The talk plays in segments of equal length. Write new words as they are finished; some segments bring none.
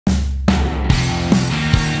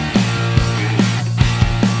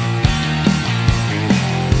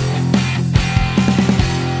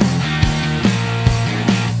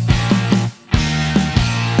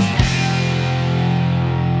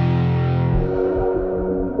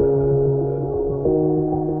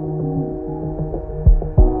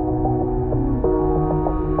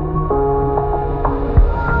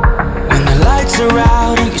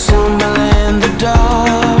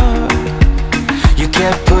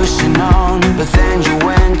pushing on, but then you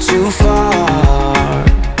went too far.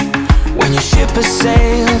 When your ship has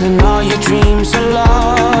sailed and all your dreams are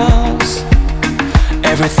lost,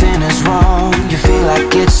 everything is wrong, you feel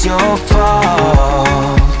like it's your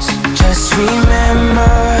fault. Just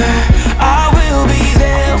remember, I will be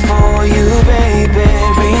there for you, baby.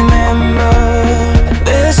 Remember,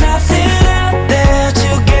 there's nothing out there to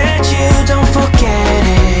get you, don't forget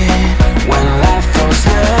it. When life throws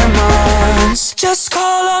lemons, just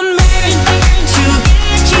call on me to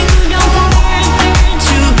get you, don't forget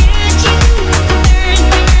to get you,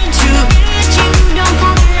 to get you, don't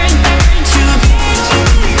forget to get you,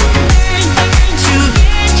 to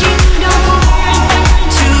get you, don't forget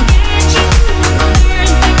to get you,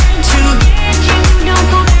 to get you, don't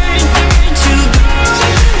forget to get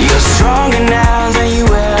you. You're stronger now than you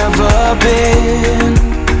ever been.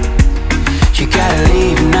 You gotta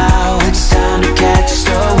leave now, it's time to catch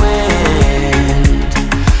the wind.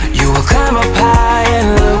 You will climb up high and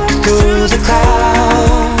look through the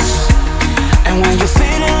clouds, and when you're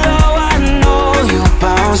feeling low, I know you'll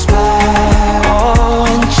bounce back. Oh,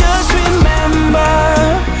 and just remember,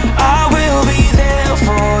 I will be there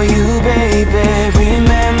for you, baby.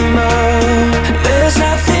 Remember, there's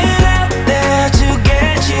nothing out there to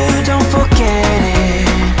get you, don't forget it.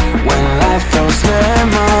 When life throws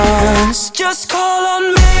lemons, just call on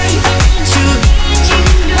me to get you,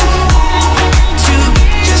 don't forget to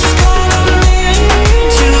just call on me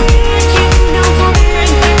to get you, don't forget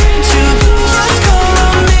to just call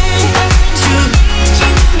on me to get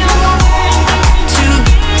you, don't forget to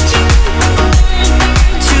get you,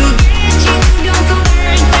 to get you, don't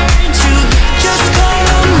forget to just call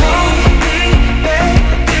on me, baby,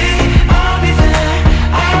 I'll be there.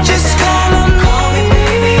 Just call on me,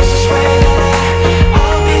 baby, swear that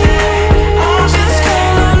I'll be there. I'll just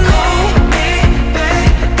call on me,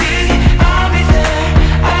 baby, I'll be there.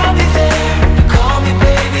 I'll be there. Call me,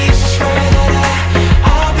 baby, swear that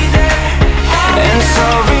I'll be there. And so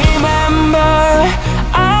remember,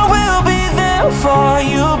 I will be there for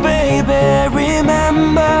you, baby.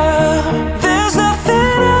 Remember, there's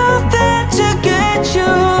nothing out there to get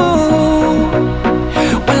you.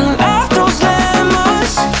 When life throws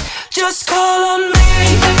lemons, just call on me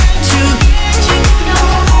to get you, don't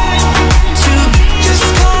forget to just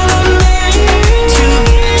call on me to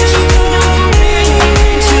just call on me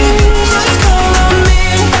to just call on me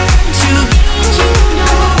to get you,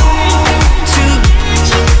 don't forget to get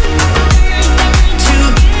you, to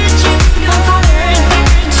get you, don't forget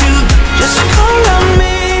to just call on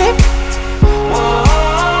me. Whoa,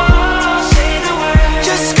 say the word.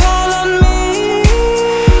 Just call on me.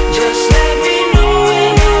 Just let me know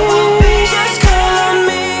and I will be. Just call on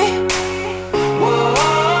me. Whoa,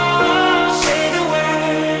 say the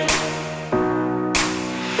word.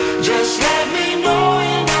 Just let me know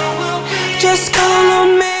and I will be. Just call on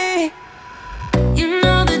me. You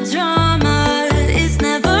know the drama is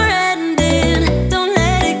never ending. Don't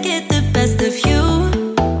let it get the best of you.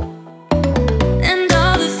 And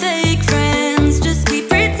all the fake friends just keep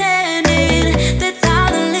pretending. That's how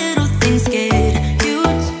the little things get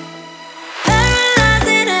huge.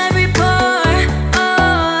 Paralyzing every pore.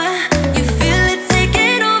 Oh, you feel it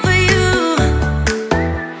taking over you.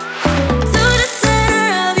 To the center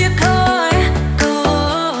of your core.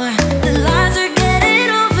 The lies are getting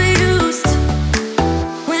over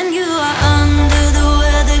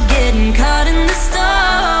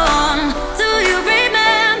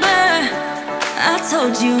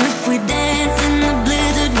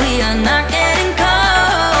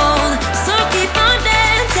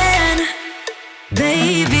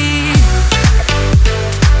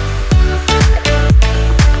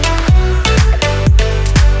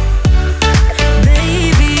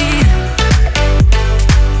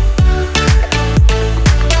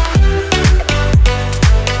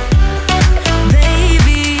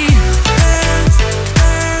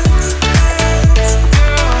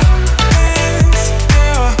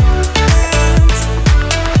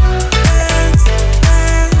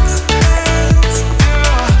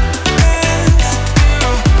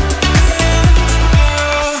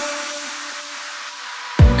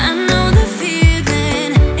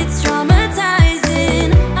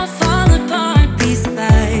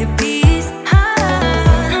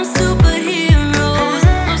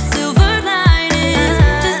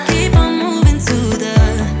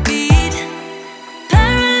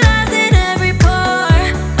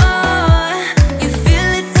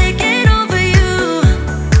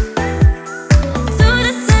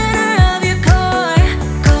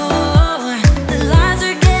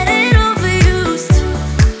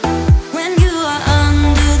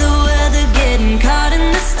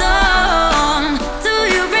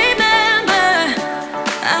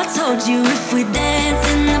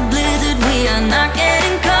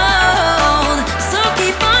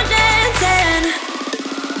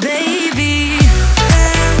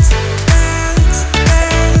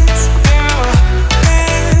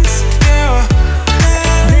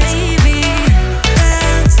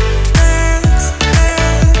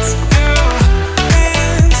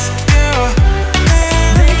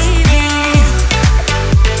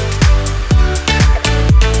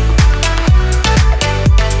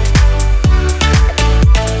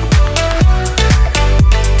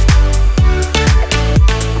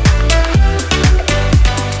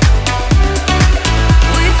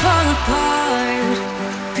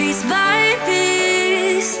piece by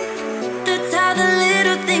piece. That's how the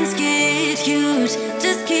little things get huge.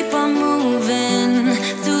 Just keep on moving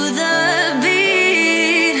to the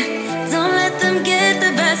beat. Don't let them get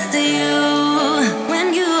the best of you.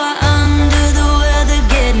 When you are under the weather,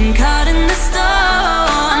 getting caught in the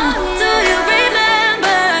storm, do you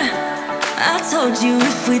remember I told you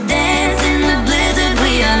if we dance in the blizzard,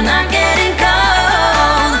 we are not getting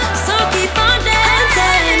cold. So keep on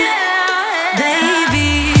dancing,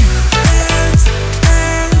 baby.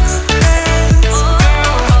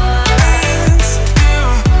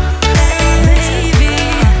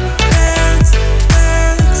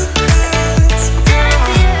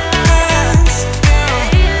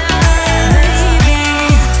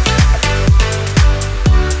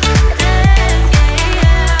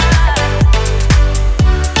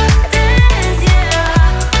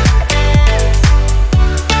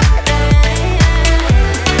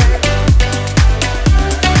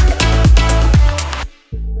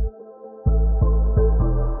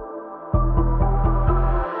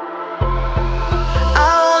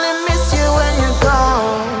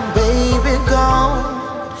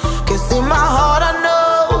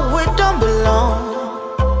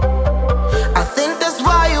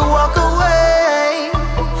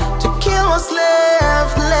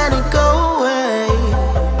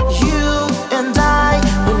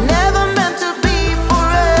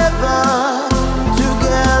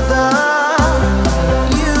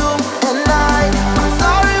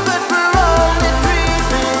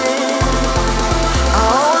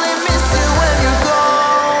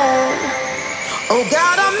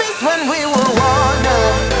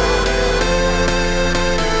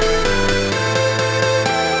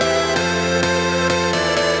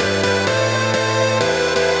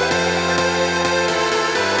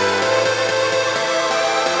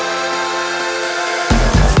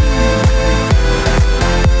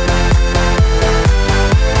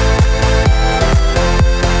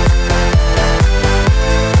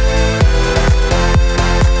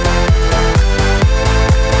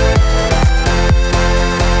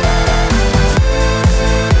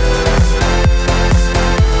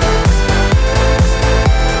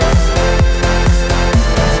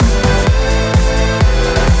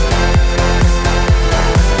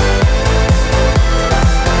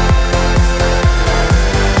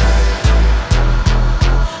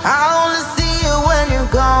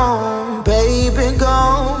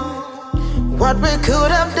 What we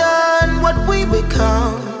could have done, what we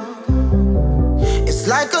become. It's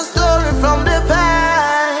like a story from the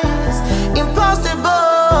past,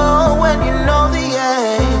 impossible when you know the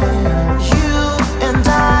end. You and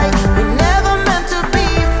I, we never meant to be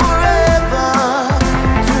forever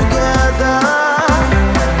together.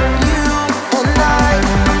 You and I,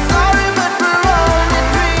 I'm sorry but we're only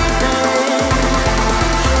dreaming.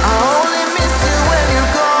 I only miss you when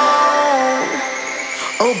you're gone.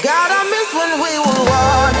 Oh God, I miss when we were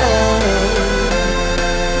wanted.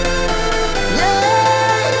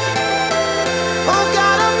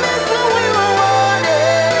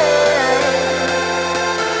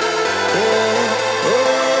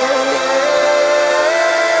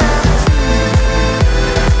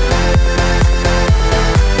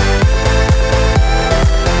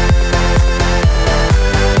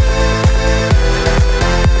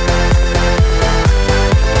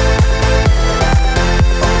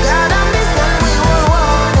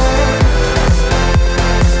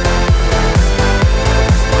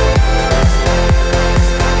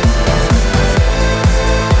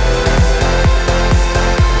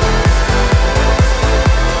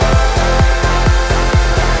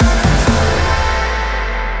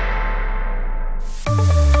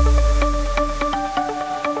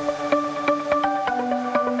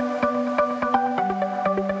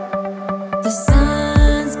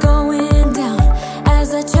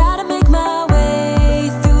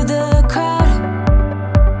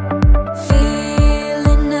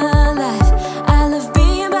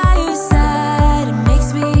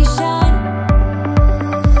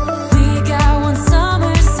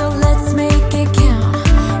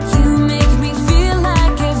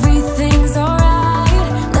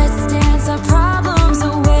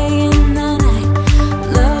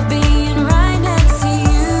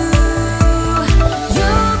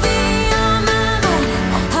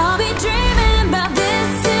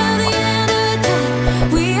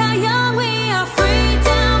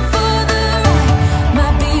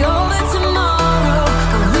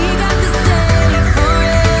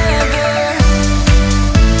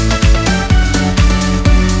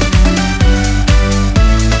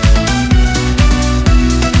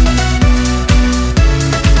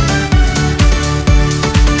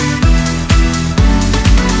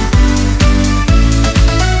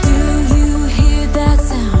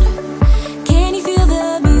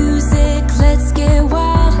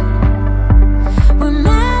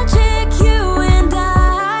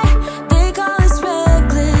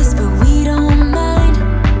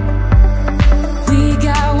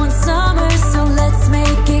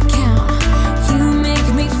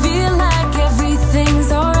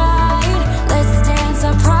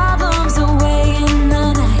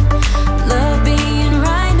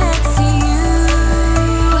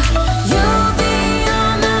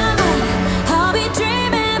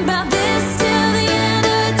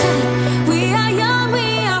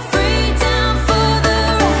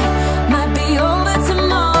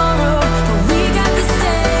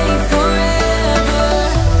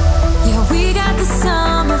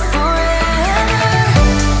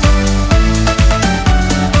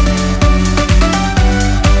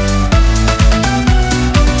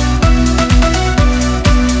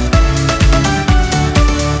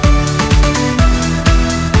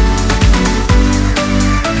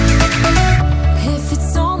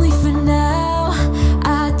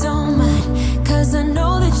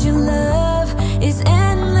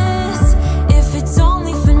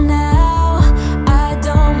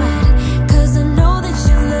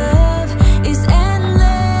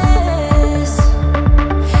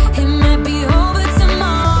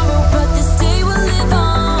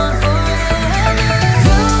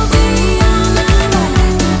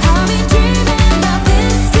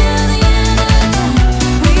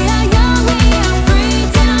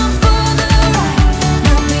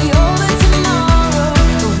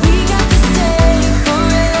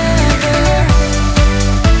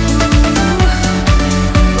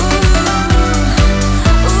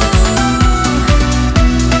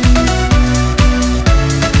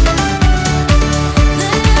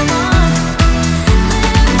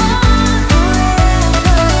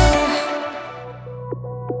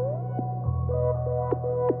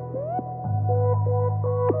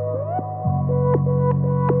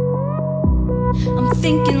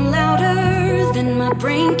 thinking louder than my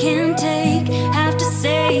brain can take. Have to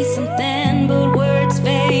say something, but words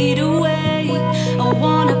fade away. I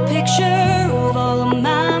want a picture of all of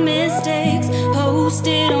my mistakes,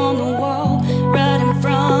 posted on the wall right in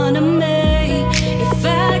front of me. If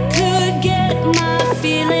I could get my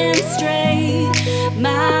feelings straight,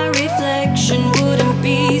 my reflection wouldn't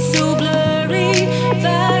be so blurry. If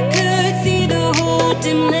I could see the whole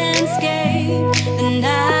dim landscape, then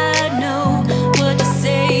I'd know what to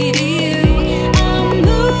say to you. I'm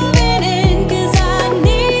moving in 'cause I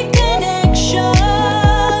need connection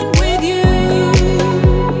with you.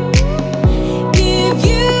 Give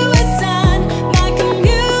you a sign, my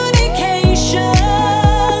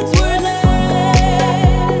communication's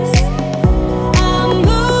wordless. I'm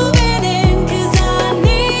moving in 'cause I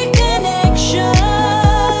need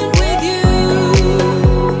connection with you.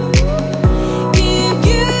 Give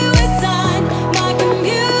you a sign, my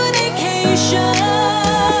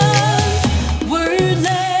communication's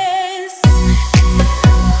wordless.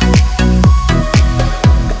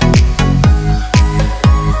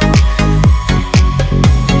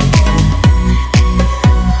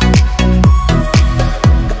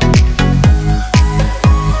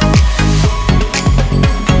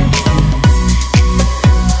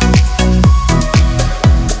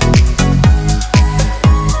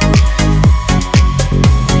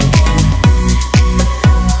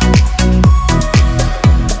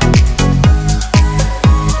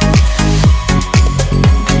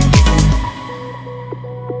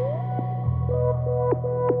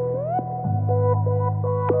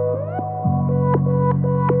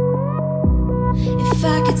 If I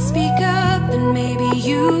could speak up, then maybe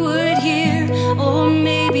you would hear, or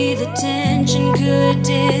maybe the tension could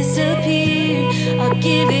disappear. I'll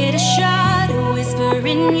give it a shot, a whisper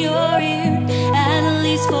in your ear, at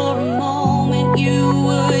least for a